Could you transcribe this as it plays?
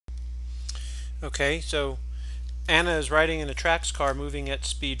Okay, so Anna is riding in a tracks car moving at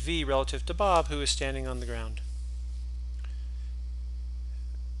speed v relative to Bob, who is standing on the ground.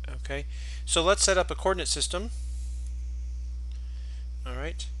 Okay, so let's set up a coordinate system. All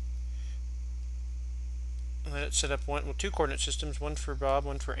right. Let's set up two coordinate systems, one for Bob,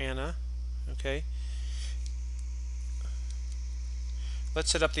 one for Anna. Okay.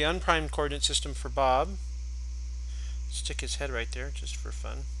 Let's set up the unprimed coordinate system for Bob. Stick his head right there just for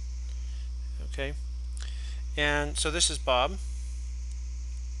fun. Okay. And so this is Bob.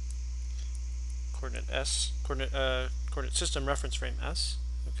 Coordinate S, coordinate system reference frame S.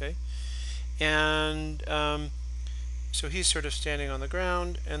 Okay. And so he's sort of standing on the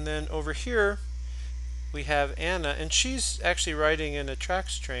ground, and then over here we have Anna, and she's actually riding in a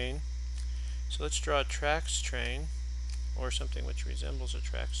tracks train. So let's draw a tracks train, or something which resembles a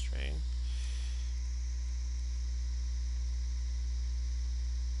tracks train.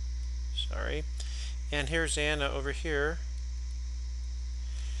 Sorry. And here's Anna over here,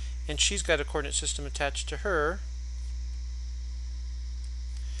 and she's got a coordinate system attached to her,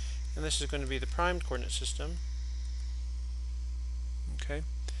 and this is going to be the primed coordinate system. Okay.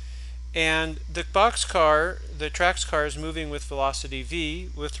 And the boxcar, the tracks car, is moving with velocity v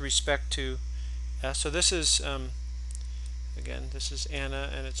with respect to s. So this is, again, this is Anna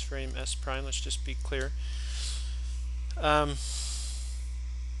and its frame s prime. Let's just be clear.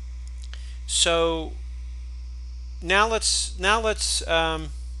 So now let's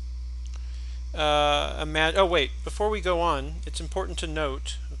imagine. Oh wait, before we go on, it's important to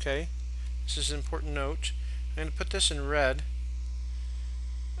note. Okay, this is an important note. I'm going to put this in red.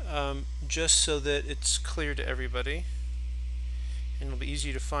 Just so that it's clear to everybody, and it'll be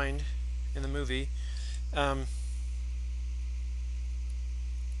easy to find in the movie. Okay,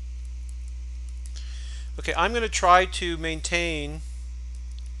 I'm going to try to maintain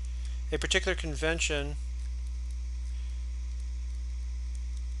a particular convention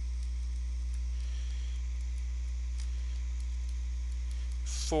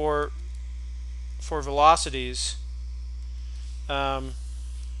for velocities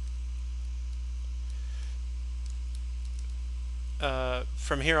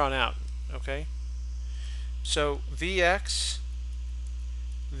from here on out. Okay, so Vx,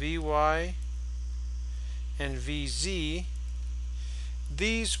 Vy, and Vz,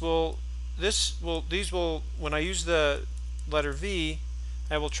 these will, when I use the letter V,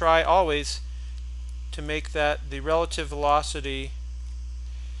 I will try always to make that the relative velocity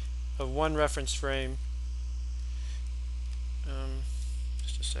of one reference frame.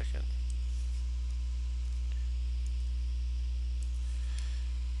 Just a second.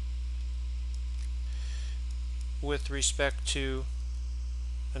 With respect to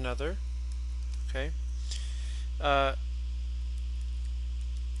another. Okay. I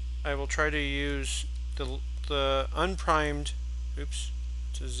will try to use the unprimed, oops,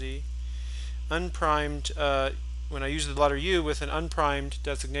 it's a Z, unprimed, when I use the letter U with an unprimed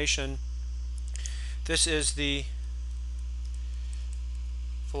designation, this is the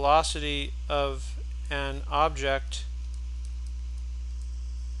velocity of an object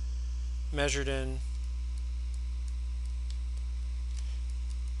measured in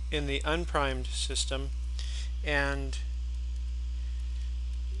the unprimed system, and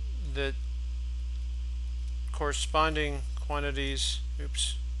the corresponding quantities,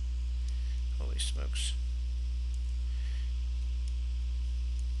 oops, holy smokes,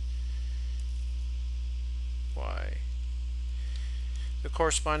 y, the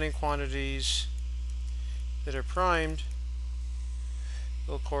corresponding quantities that are primed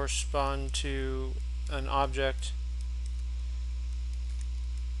will correspond to an object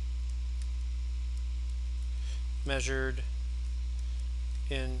measured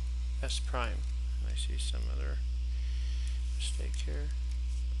in S prime. I see some other mistake here.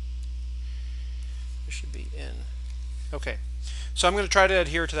 There should be in. Okay, so I'm going to try to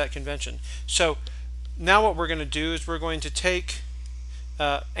adhere to that convention. So now what we're going to do is we're going to take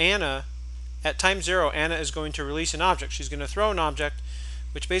Anna, at time 0, Anna is going to release an object. She's going to throw an object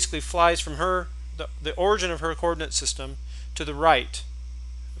which basically flies from her, the origin of her coordinate system, to the right,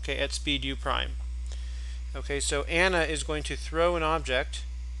 okay, at speed u prime. Okay, so Anna is going to throw an object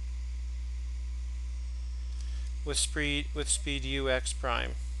with speed ux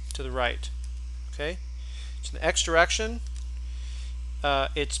prime to the right. Okay, so in the x direction,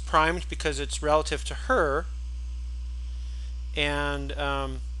 it's primed because it's relative to her, and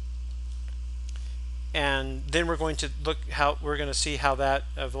then we're going to see how that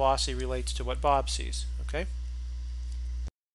velocity relates to what Bob sees.